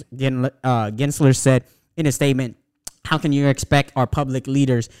Gary Gensler said in a statement, "How can you expect our public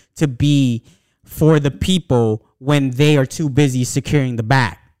leaders to be for the people when they are too busy securing the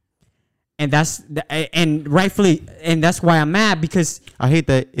bag?" and rightfully, and that's why I'm mad because I hate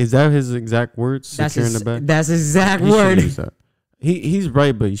that. Is that his exact words? that's Securing the bag. that's his exact He shouldn't word. use that. He's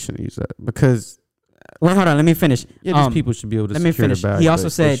right, but you shouldn't use that because Wait, hold on. Let me finish. these people should be able to let me secure the finish. bag. He also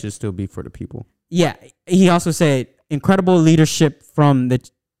but said it should still be for the people. Yeah, he also said incredible leadership from the.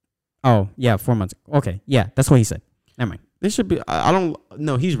 Oh yeah, 4 months. Okay, yeah, that's what he said. Never mind. They should be. I don't.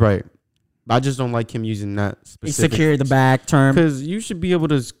 No, he's right. I just don't like him using that specific. Secure the bag term. Because you should be able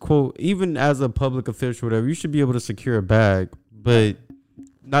to quote, even as a public official, whatever. You should be able to secure a bag, but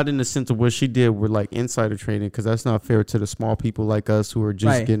not in the sense of what she did with like insider trading, because that's not fair to the small people like us who are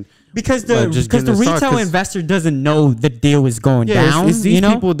just getting. Because the retail investor doesn't know the deal is going down. It's these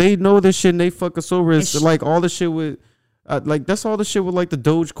people, they know this shit and they fuck us over. It's like all the shit with, like that's all the shit with like the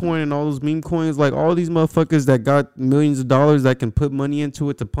Dogecoin and all those meme coins. Like all these motherfuckers that got millions of dollars that can put money into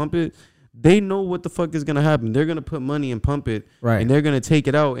it to pump it. They know what the fuck is gonna happen. They're gonna put money and pump it, and they're gonna take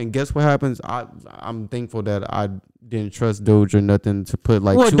it out. And guess what happens? I'm thankful that I didn't trust Doge or nothing to put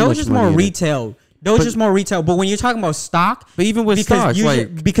like. Well, Doge is more retail. Doge is more retail. But when you're talking about stock, but even with stocks,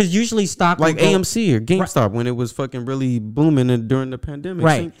 because usually stock like AMC or GameStop when it was fucking really booming and during the pandemic,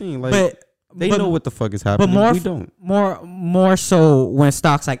 same thing. Like they know what the fuck is happening. But we don't. More so when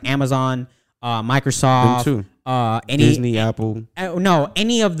stocks like Amazon, Microsoft, Disney, Apple.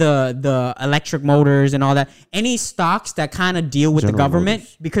 Any of the electric motors and all that. Any stocks that kind of deal with the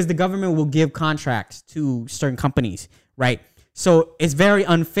government, because the government will give contracts to certain companies, right? So it's very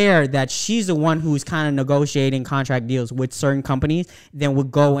unfair that she's the one who's kind of negotiating contract deals with certain companies, then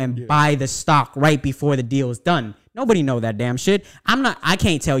would go and buy the stock right before the deal is done. Nobody know that damn shit. I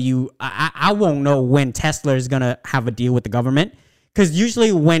can't tell you. I won't know when Tesla is gonna have a deal with the government, because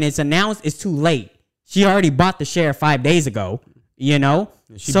usually when it's announced, it's too late. She already bought the share 5 days ago, you know?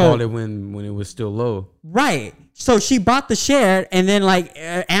 She bought it when it was still low. Right. So she bought the share, and then like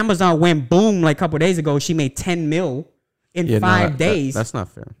Amazon went boom like a couple of days ago. She made 10 mil in 5 days. That's not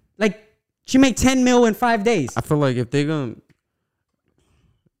fair. Like she made 10 mil in 5 days. I feel like if they're going to...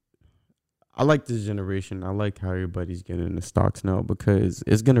 I like this generation. I like how everybody's getting into stocks now, because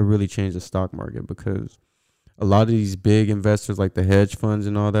it's going to really change the stock market, because a lot of these big investors like the hedge funds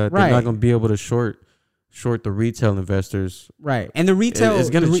and all that, they're not going to be able to short the retail investors. Right. And the retail is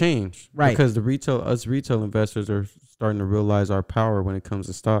going to change. Right. Because us retail investors are starting to realize our power when it comes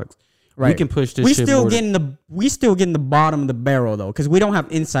to stocks. Right. We can push this we shit still getting the bottom of the barrel though, because we don't have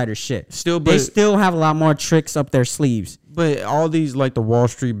insider shit. They still have a lot more tricks up their sleeves. But all these like the Wall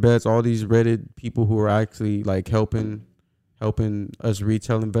Street bets, all these Reddit people who are actually like helping us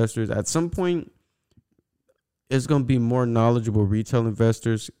retail investors, at some point it's gonna be more knowledgeable retail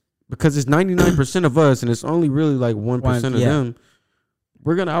investors, because it's 99% of us and it's only really like 1% of them.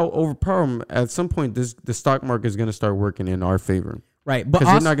 We're gonna overpower them at some point. The stock market is gonna start working in our favor. Right, but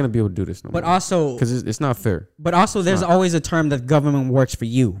because we're not going to be able to do this no more. But also, because it's not fair. But also, there's always a term that government works for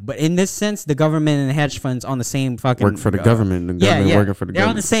you. But in this sense, the government and the hedge funds on the same fucking work for the government. The government working for the They're government.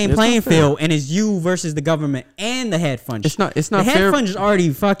 on the same playing field, and it's you versus the government and the hedge funds. It's not the fair. The hedge funds is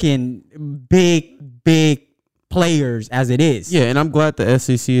already fucking big players as it is. Yeah, and I'm glad the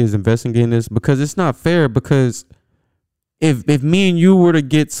SEC is investigating this, because it's not fair. Because if me and you were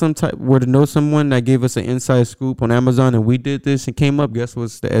to know someone that gave us an inside scoop on Amazon and we did this and came up, guess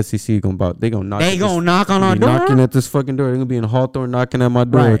what's the SEC gonna about? They gonna knock on our door. Knocking at this fucking door. They're gonna be in Hawthorne knocking at my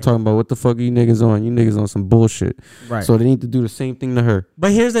door, talking about what the fuck are you niggas on? You niggas on some bullshit. Right. So they need to do the same thing to her.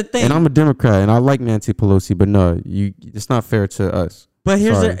 But here's the thing. And I'm a Democrat and I like Nancy Pelosi, but no, it's not fair to us. But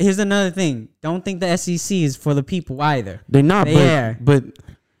here's another thing. Don't think the SEC is for the people either. They're not. But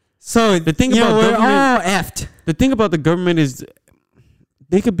so the thing about we're government, all effed. The thing about the government is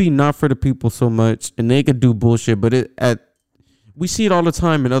they could be not for the people so much, and they could do bullshit. But we see it all the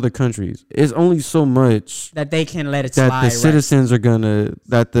time in other countries. It's only so much that they can let it slide. That the citizens are gonna,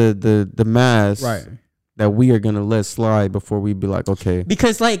 that the mass, that we are gonna let slide before we be like, okay.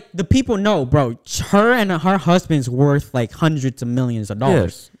 Because like the people know, bro, her and her husband's worth like hundreds of millions of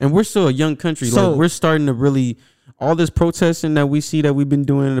dollars. Yes, and we're still a young country. So like we're starting to really. All this protesting that we see that we've been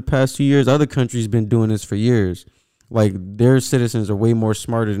doing in the past 2 years, other countries been doing this for years. Like their citizens are way more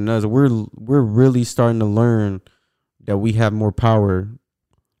smarter than us. We're really starting to learn that we have more power,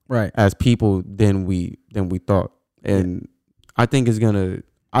 as people than we thought. And I think it's gonna.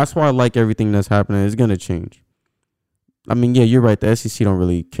 That's why I like everything that's happening. It's gonna change. I mean, yeah, you're right. The SEC don't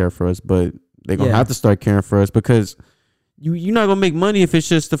really care for us, but they're gonna have to start caring for us, because you're not gonna make money if it's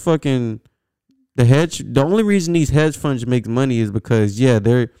just the only reason these hedge funds make money is because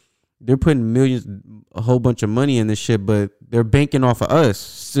they're putting a whole bunch of money in this shit, but they're banking off of us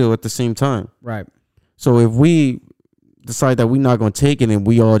still at the same time. Right. So if decide that we're not gonna take it and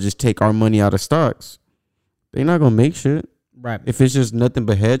we all just take our money out of stocks, they're not gonna make shit. Right. If it's just nothing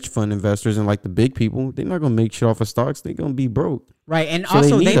but hedge fund investors and like the big people, they're not gonna make shit off of stocks. They're gonna be broke. Right. And So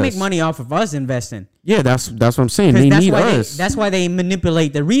also they need make us. money off of us investing. Yeah, that's what I'm saying. They That's need why us. that's why they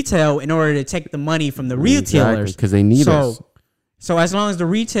manipulate the retail in order to take the money from the retailers. Because they need us. So as long as the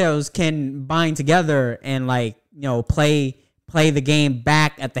retailers can bind together and like, play the game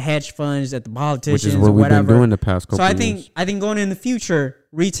back at the hedge funds, at the politicians, Which is what or we've been whatever. doing the past couple So of years. I think going in the future,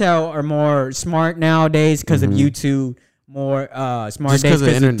 retail are more smart nowadays because of YouTube, more smart Just days because of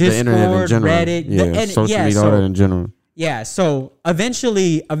the internet in general. Reddit, Yeah, social media, all that in general. Yeah, so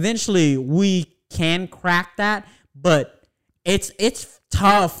eventually we can crack that, but it's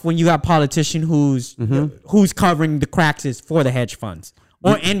tough when you got a politician who's covering the cracks for the hedge funds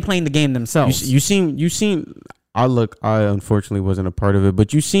and playing the game themselves. You seen. I unfortunately wasn't a part of it,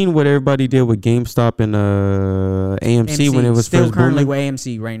 but you seen what everybody did with GameStop and AMC when it was still first currently booming. with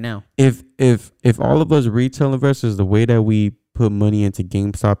AMC right now. If all of us retail investors, the way that we put money into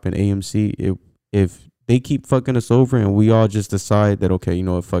GameStop and AMC, if they keep fucking us over and we all just decide that, okay, you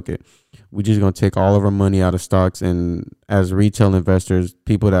know what, fuck it, we just gonna take all of our money out of stocks, and as retail investors,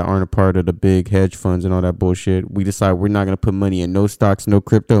 people that aren't a part of the big hedge funds and all that bullshit, we decide we're not gonna put money in no stocks, no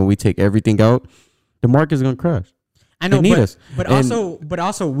crypto, and we take everything out, the market's gonna crash. I know, They need us. but And-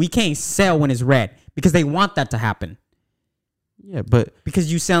 also we can't sell when it's red because they want that to happen Yeah, but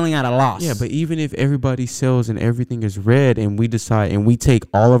because you selling at a loss. yeah, but even if everybody sells and everything is red, and we decide and we take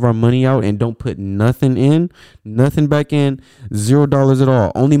all of our money out and don't put nothing back in, $0 at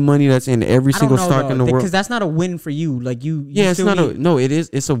all. Only money that's in every single stock in the world. because that's not a win for you. Like you Yeah, still it is.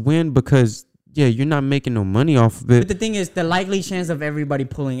 It's a win because you're not making no money off of it. But the thing is, the likely chance of everybody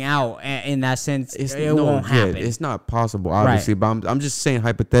pulling out in that sense, it won't happen. It's not possible, obviously. Right. But I'm just saying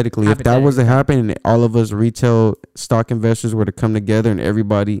hypothetically, if that was to happen and all of us retail stock investors were to come together and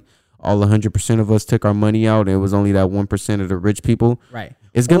everybody, all 100% of us took our money out, and it was only that 1% of the rich people, right?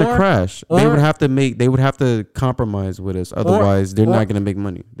 It's gonna crash. They would have to compromise with us. Otherwise, they're not gonna make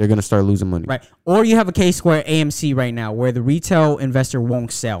money. They're gonna start losing money. Right. Or you have a case where AMC right now, where the retail investor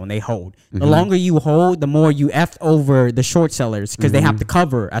won't sell and they hold. The longer you hold, the more you effed over the short sellers because they have to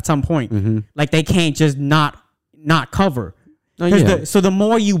cover at some point. Like they can't just not cover. So the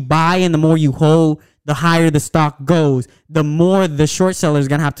more you buy and the more you hold, the higher the stock goes, the more the short seller is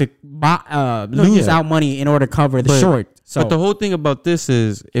gonna have to lose out money in order to cover the short. So, but the whole thing about this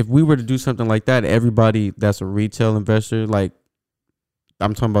is, if we were to do something like that, everybody that's a retail investor, like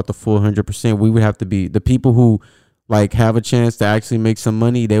I'm talking about the full 100%, we would have to be the people who like have a chance to actually make some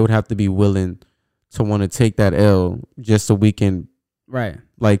money. They would have to be willing to want to take that L just so we can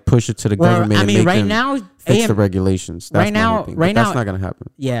like push it to the government. I mean, and make right them now, fix the regulations. That's right now, that's not gonna happen.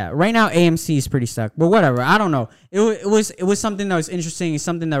 Yeah, right now AMC is pretty stuck. But whatever, I don't know. It was something that was interesting. It's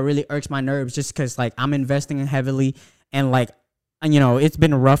something that really irks my nerves, just because like I'm investing heavily and like, it's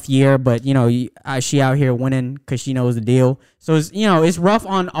been a rough year. But she out here winning because she knows the deal. So it's rough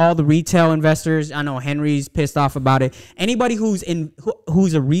on all the retail investors. I know Henry's pissed off about it. Anybody who's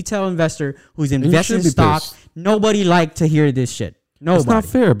a retail investor who's investing in stocks, nobody like to hear this shit. Nobody. It's not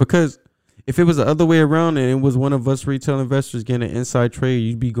fair, because if it was the other way around and it was one of us retail investors getting an inside trade,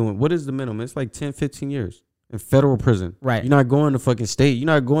 you'd be going, what is the minimum? It's like 10, 15 years in federal prison. Right. You're not going to fucking state. You're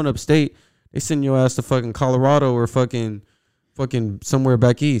not going upstate. They send your ass to fucking Colorado or fucking somewhere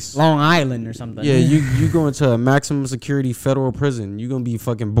back east. Long Island or something. Yeah, you going to a maximum security federal prison. You're going to be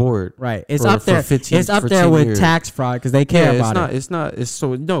fucking bored. Right. It's up there. It's up there with years. Tax fraud because they care about it. It's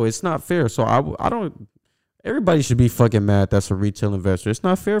not fair. So I don't. Everybody should be fucking mad that's a retail investor. It's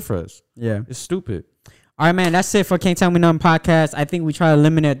not fair for us. Yeah. It's stupid. All right, man. That's it for Can't Tell Me Nothing podcast. I think we try to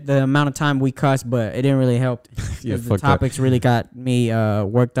limit the amount of time we cuss, but it didn't really help. The topics really got me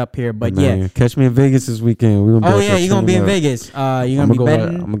worked up here. But yeah. Catch me in Vegas this weekend. You're going to be in Vegas. You're going to be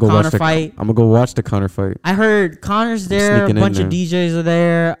betting Connor fight. I'm going to go watch the Connor fight. I heard Connor's there. A bunch of DJs are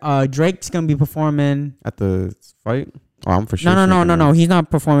there. Drake's going to be performing. At the fight? Oh, I'm for sure. No. He's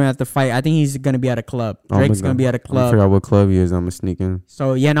not performing at the fight. I think he's gonna be at a club. Drake's gonna be at a club. I figure out what club he is. I'm gonna sneak in.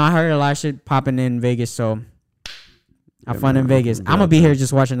 So yeah, I heard a lot of shit popping in Vegas. So have fun in Vegas. I'm gonna be here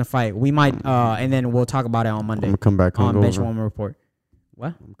just watching the fight. We might, and then we'll talk about it on Monday. I'm gonna come back hungover. On Benchwarmer Report.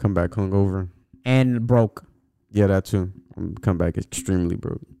 What? I'm come back hungover. And broke. Yeah, that too. I'm gonna come back extremely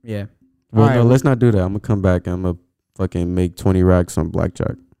broke. Yeah. Well, no, let's not do that. I'm gonna come back and I'm gonna fucking make 20 racks on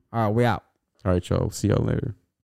blackjack. All right, we out. All right, y'all. See y'all later.